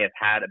assumptions you may have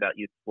had about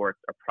youth sports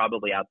are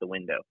probably out the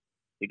window,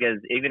 because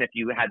even if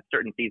you had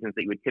certain seasons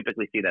that you would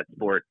typically see that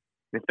sport,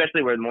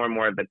 especially where more and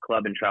more of the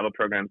club and travel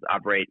programs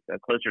operate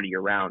closer to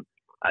year round,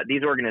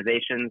 these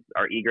organizations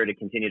are eager to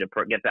continue to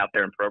get out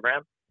there and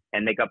program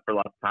and make up for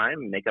lost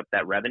time, make up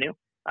that revenue,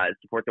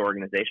 support the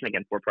organization,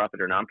 again, for-profit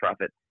or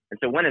non-profit. And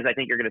so one is, I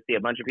think you're going to see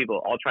a bunch of people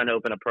all trying to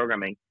open up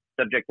programming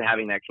subject to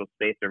having the actual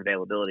space or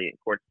availability in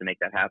courts to make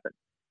that happen.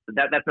 So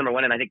that's number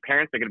one. And I think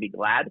parents are going to be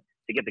glad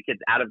to get the kids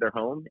out of their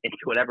home into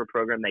whatever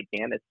program they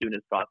can as soon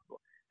as possible.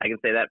 I can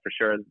say that for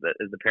sure as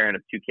the parent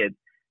of two kids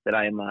that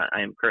I am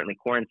currently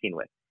quarantined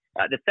with.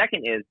 The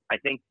second is, I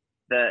think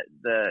the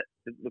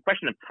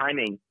question of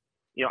timing.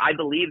 I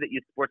believe that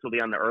youth sports will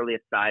be on the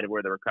earliest side of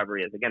where the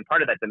recovery is. Again,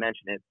 part of that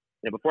dimension is,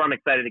 before I'm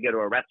excited to go to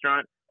a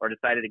restaurant or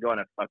decided to go on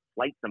a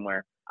flight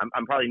somewhere,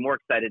 I'm probably more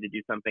excited to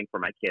do something for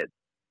my kids.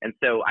 And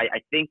so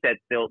I think that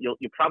you'll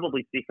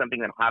probably see something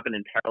that'll happen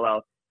in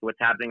parallel to what's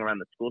happening around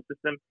the school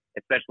system,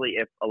 especially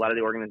if a lot of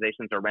the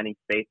organizations are renting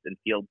space and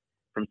fields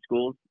from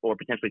schools or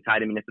potentially tied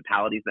to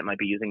municipalities that might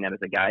be using that as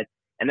a guide.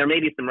 And there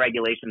may be some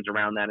regulations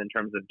around that in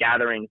terms of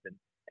gatherings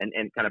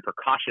and kind of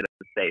precaution of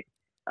the safe.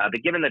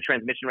 But given the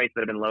transmission rates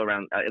that have been low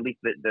around, at least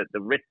the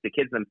risk to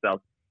kids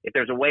themselves, if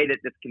there's a way that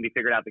this can be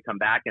figured out to come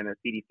back and the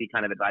CDC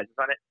kind of advises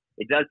on it,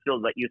 it does feel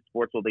that youth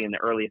sports will be in the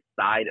earliest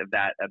side of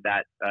that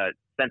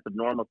sense of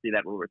normalcy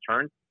that will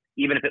return,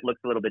 even if it looks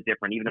a little bit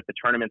different, even if the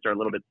tournaments are a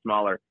little bit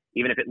smaller,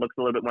 even if it looks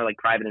a little bit more like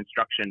private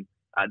instruction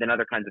than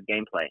other kinds of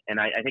gameplay. And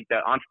I think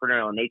the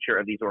entrepreneurial nature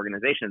of these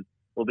organizations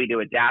will be to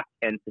adapt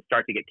and to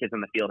start to get kids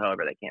on the field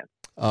however they can.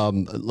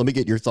 Let me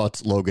get your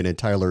thoughts, Logan, and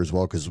Tyler as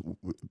well, because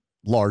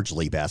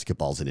largely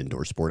basketball is an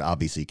indoor sport.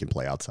 Obviously you can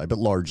play outside, but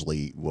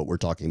largely what we're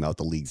talking about,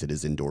 the leagues, it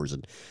is indoors.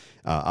 And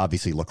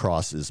obviously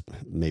lacrosse is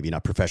maybe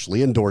not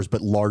professionally indoors,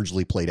 but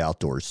largely played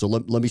outdoors. So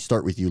let me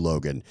start with you,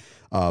 Logan.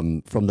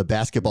 From the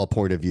basketball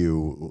point of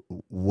view,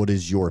 what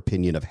is your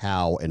opinion of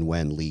how and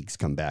when leagues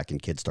come back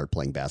and kids start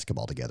playing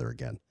basketball together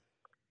again?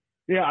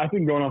 Yeah, I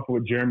think going off of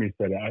what Jeremy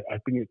said, I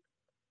think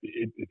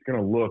it's going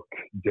to look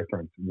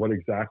different. What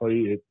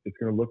exactly it's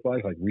going to look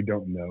like, we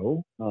don't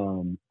know.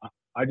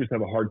 I just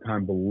have a hard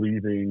time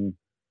believing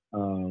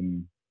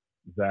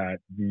that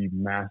the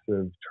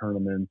massive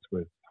tournaments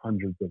with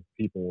hundreds of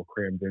people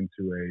crammed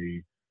into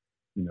a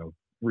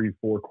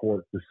 3-4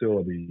 court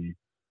facility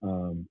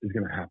is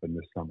going to happen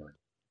this summer.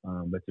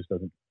 That just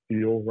doesn't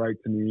feel right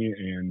to me.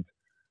 And,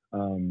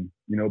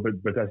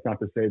 but that's not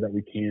to say that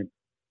we can't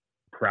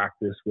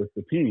practice with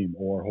the team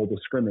or hold a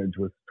scrimmage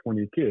with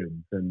 20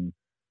 kids and,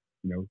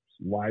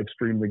 live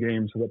stream the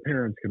game so that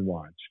parents can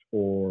watch,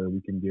 or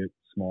we can get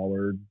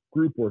smaller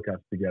group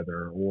workouts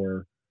together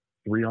or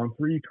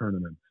 3-on-3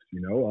 tournaments,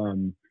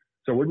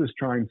 so we're just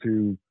trying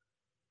to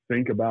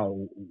think about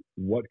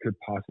what could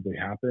possibly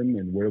happen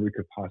and where we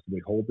could possibly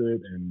hold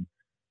it. And,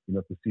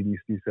 if the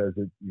CDC says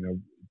that,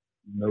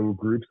 no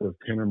groups of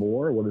 10 or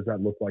more, what does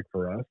that look like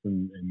for us?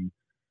 And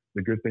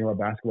the good thing about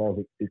basketball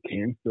is it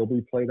can still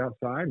be played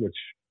outside, which,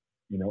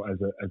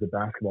 as a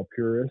basketball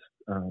purist,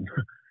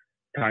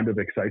 kind of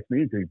excites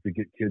me to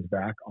get kids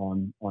back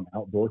on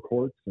outdoor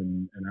courts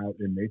and out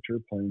in nature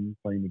playing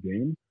the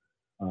game,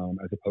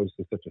 as opposed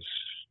to such a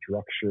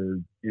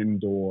structured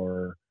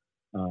indoor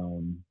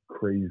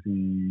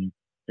crazy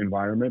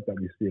environment that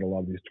we see at a lot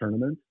of these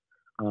tournaments.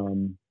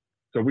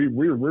 So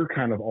we're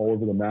kind of all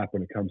over the map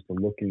when it comes to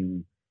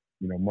looking,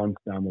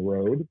 months down the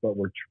road, but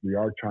we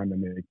are trying to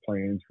make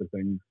plans for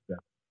things that,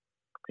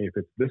 hey, if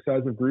it's this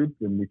size of group,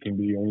 then we can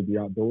only be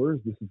outdoors.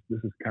 This is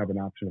kind of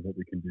an option of what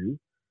we can do,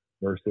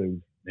 versus,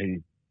 hey,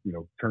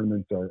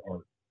 tournaments are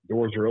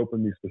doors are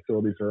open, these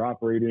facilities are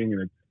operating,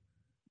 and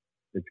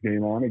it's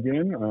game on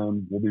again.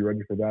 We'll be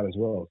ready for that as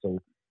well. So,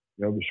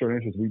 the short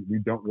answer is we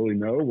don't really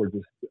know. We're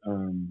just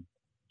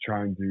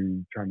trying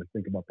to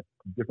think about the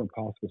different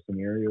possible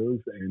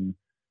scenarios and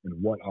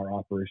what our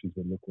operations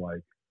would look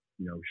like,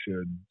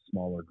 should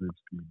smaller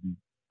groups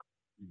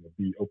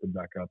be opened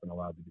back up and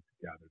allowed to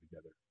gather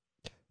together.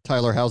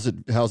 Tyler, how's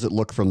it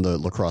look from the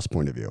lacrosse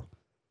point of view?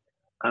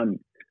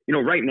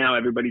 Right now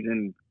everybody's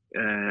in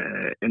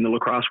the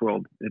lacrosse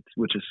world,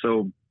 which is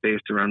so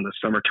based around the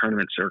summer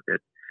tournament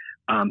circuit.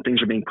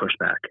 Things are being pushed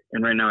back,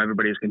 and right now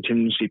everybody is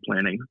contingency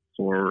planning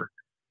for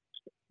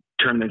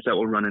tournaments that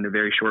will run in a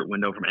very short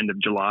window from end of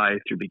July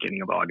through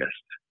beginning of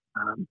August,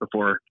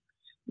 before,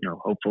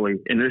 hopefully,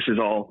 and this is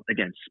all,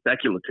 again,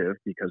 speculative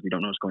because we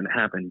don't know what's going to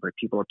happen, but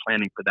people are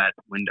planning for that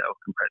window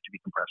to be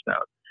compressed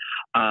out.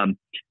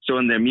 So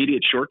in the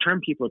immediate short term,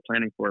 people are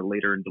planning for a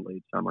later and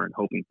delayed summer and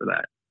hoping for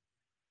that.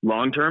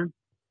 Long term,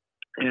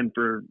 and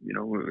for,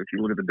 if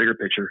you look at the bigger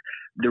picture,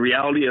 the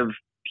reality of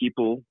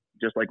people,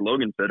 just like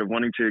Logan said, of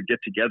wanting to get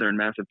together in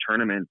massive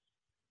tournaments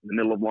in the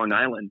middle of Long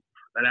Island,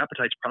 that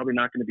appetite's probably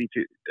not going to be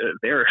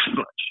there as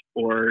much,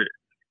 or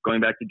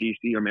going back to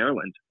DC or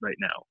Maryland right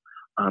now,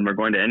 or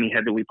going to any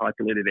heavily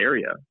populated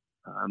area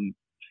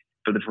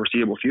for the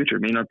foreseeable future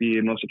may not be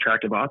the most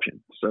attractive option.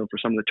 So for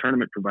some of the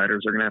tournament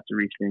providers, they're going to have to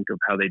rethink of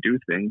how they do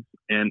things.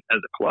 And as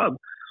a club,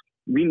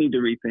 we need to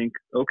rethink,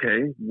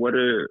 okay,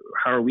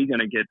 how are we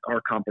going to get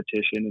our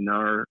competition and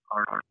our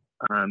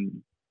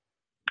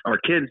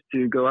kids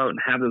to go out and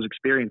have those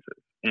experiences?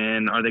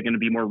 And are they going to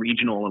be more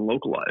regional and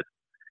localized?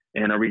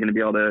 And are we going to be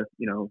able to,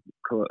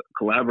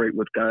 collaborate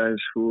with guys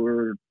who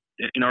are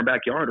in our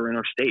backyard or in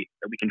our state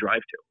that we can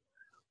drive to?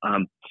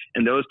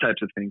 And those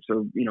types of things.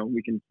 So,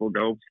 we can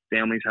forego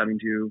families having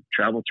to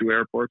travel through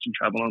airports and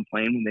travel on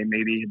plane when they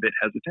may be a bit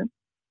hesitant.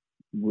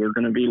 We're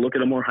going to be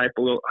looking at a more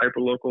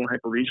hyper-local and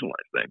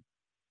hyper-regionalized thing.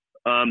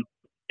 And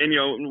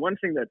one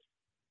thing that's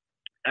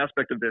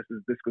aspect of this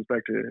goes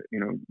back to,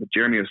 what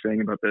Jeremy was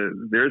saying about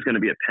there's going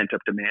to be a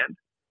pent-up demand.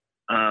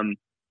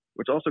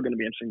 What's also going to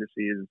be interesting to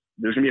see is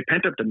there's going to be a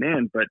pent-up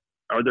demand, but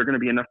are there going to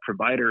be enough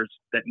providers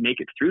that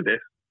make it through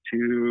this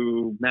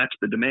to match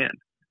the demand?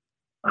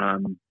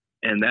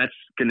 And that's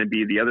going to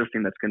be the other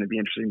thing that's going to be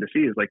interesting to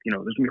see is there's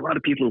going to be a lot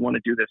of people who want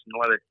to do this and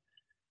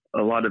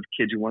a lot of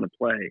kids who want to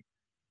play,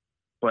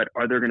 but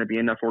are there going to be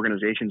enough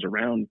organizations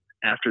around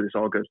after this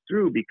all goes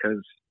through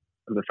because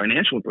of the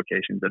financial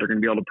implications that are going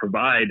to be able to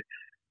provide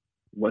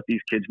what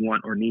these kids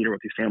want or need or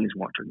what these families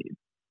want or need?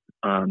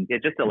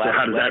 Just to ladder. So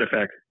how does that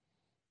affect?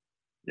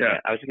 Yeah,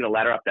 I was just going to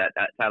ladder up that,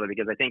 Tyler,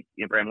 because I think,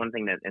 Bram, one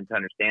thing to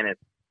understand is,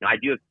 I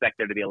do expect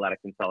there to be a lot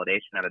of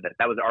consolidation out of this.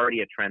 That was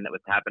already a trend that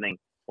was happening.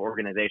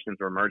 Organizations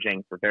were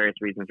emerging for various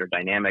reasons or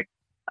dynamics.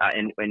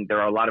 And there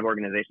are a lot of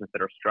organizations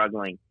that are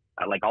struggling,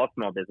 like all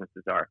small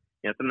businesses are.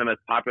 Some of the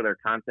most popular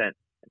content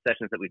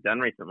sessions that we've done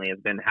recently has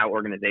been how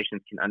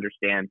organizations can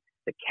understand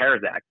the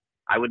CARES Act.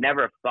 I would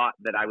never have thought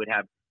that I would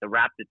have the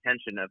rapt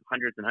attention of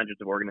hundreds and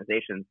hundreds of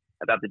organizations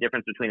about the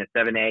difference between a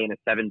 7A and a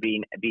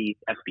 7B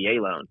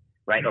SBA loan,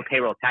 right? Or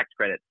payroll tax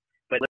credits.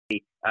 But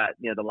the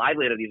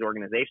livelihood of these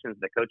organizations,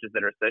 the coaches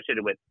that are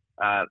associated with,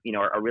 are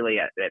really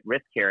at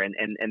risk here. And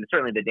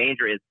certainly the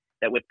danger is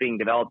that what's being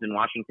developed in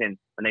Washington,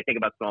 when they think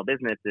about small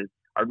businesses,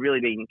 are really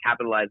being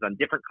capitalized on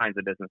different kinds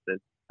of businesses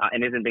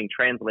and isn't being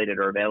translated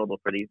or available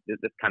for this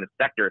kind of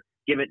sector,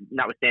 given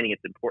notwithstanding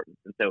its importance.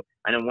 And so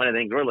I know one of the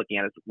things we're looking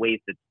at is ways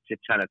to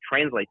kind of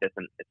translate this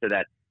so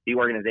that the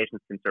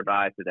organizations can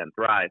survive, to then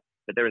thrive.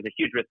 But there is a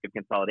huge risk of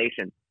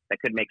consolidation that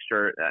could make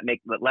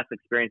less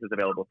experiences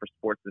available for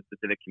sports in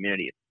specific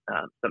communities.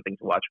 Something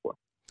to watch for.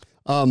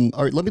 All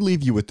right, let me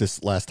leave you with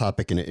this last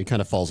topic, and it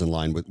kind of falls in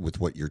line with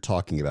what you're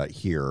talking about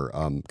here.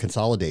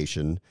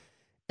 Consolidation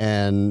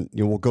And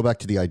we'll go back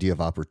to the idea of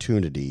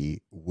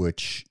opportunity,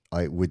 which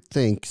I would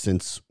think,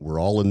 since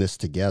we're all in this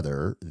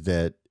together,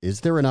 that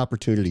is there an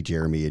opportunity,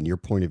 Jeremy, in your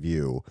point of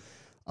view,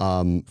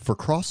 for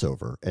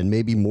crossover, and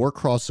maybe more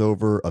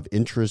crossover of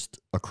interest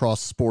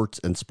across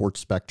sports and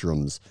sports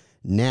spectrums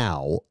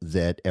now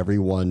that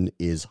everyone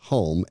is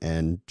home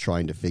and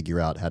trying to figure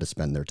out how to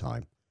spend their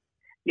time?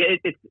 Yeah,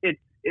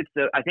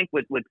 I think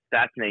what's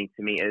fascinating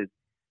to me is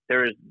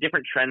there's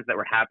different trends that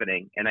were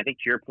happening, and I think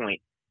to your point,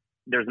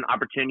 there's an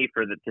opportunity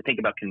to think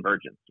about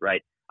convergence,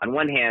 right? On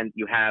one hand,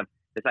 you have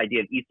this idea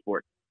of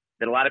esports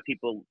that a lot of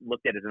people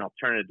looked at as an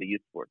alternative to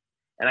youth sports.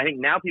 And I think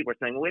now people are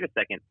saying, well, wait a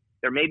second,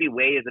 there may be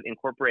ways of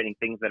incorporating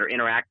things that are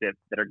interactive,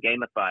 that are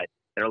gamified,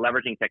 that are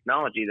leveraging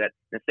technology, that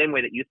in the same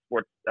way that youth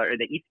sports or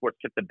that esports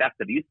took the best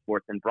of youth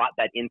sports and brought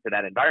that into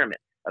that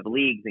environment of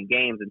leagues and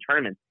games and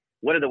tournaments,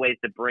 what are the ways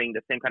to bring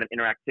the same kind of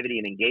interactivity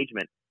and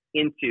engagement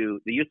into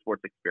the youth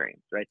sports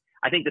experience, right?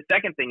 I think the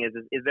second thing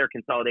is there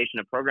consolidation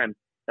of programs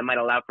that might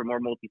allow for more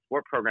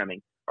multi-sport programming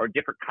or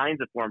different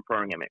kinds of form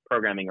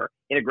programming or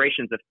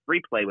integrations of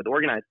free play with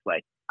organized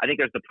play. I think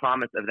there's the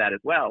promise of that as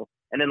well.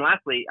 And then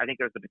lastly, I think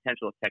there's the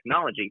potential of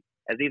technology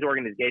as these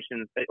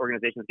organizations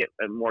get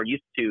more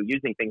used to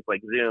using things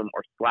like Zoom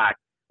or Slack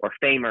or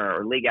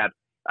Famer or LeagueApps.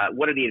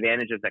 What are the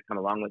advantages that come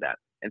along with that?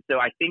 And so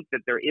I think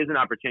that there is an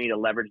opportunity to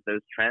leverage those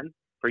trends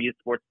for youth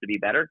sports to be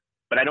better,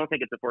 but I don't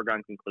think it's a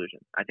foregone conclusion.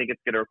 I think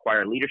it's going to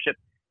require leadership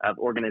of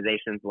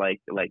organizations like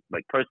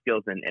Pro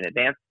Skills and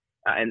Advance,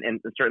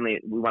 and certainly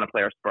we want to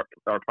play our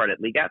part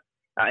at LeagueApps.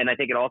 And I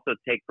think it also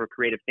takes for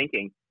creative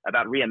thinking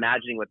about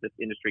reimagining what this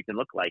industry can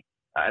look like,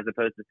 as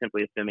opposed to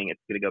simply assuming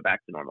it's going to go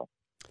back to normal.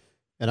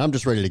 And I'm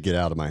just ready to get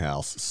out of my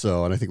house.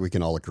 And I think we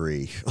can all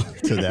agree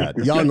to that.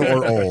 Young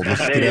or old,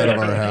 let's get out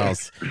of our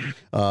house.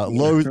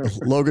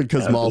 Logan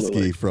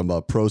Kosmalski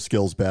from Pro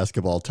Skills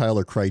Basketball,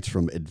 Tyler Kreitz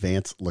from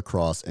Advanced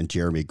Lacrosse, and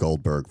Jeremy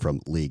Goldberg from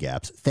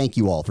LeagueApps. Thank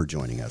you all for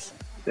joining us.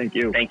 Thank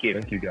you. Thank you.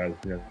 Thank you, guys.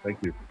 Yeah, thank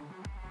you.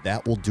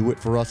 That will do it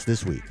for us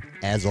this week.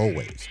 As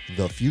always,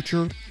 the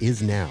future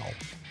is now.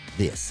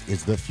 This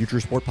is the Future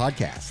Sport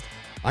Podcast.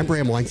 I'm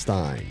Bram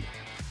Weinstein.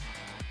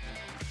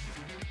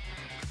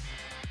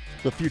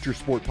 The Future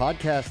Sport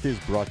Podcast is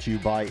brought to you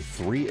by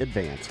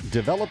 3Advance,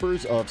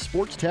 developers of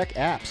sports tech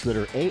apps that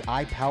are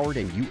AI-powered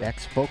and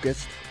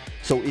UX-focused.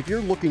 So if you're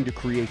looking to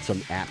create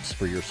some apps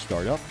for your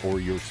startup or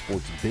your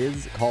sports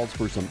biz calls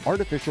for some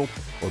artificial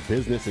or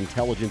business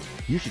intelligence,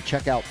 you should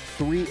check out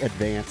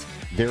 3Advance.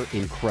 They're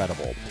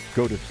incredible.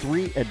 Go to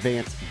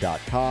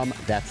 3advance.com.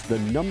 That's the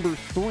number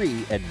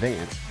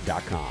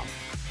 3advance.com.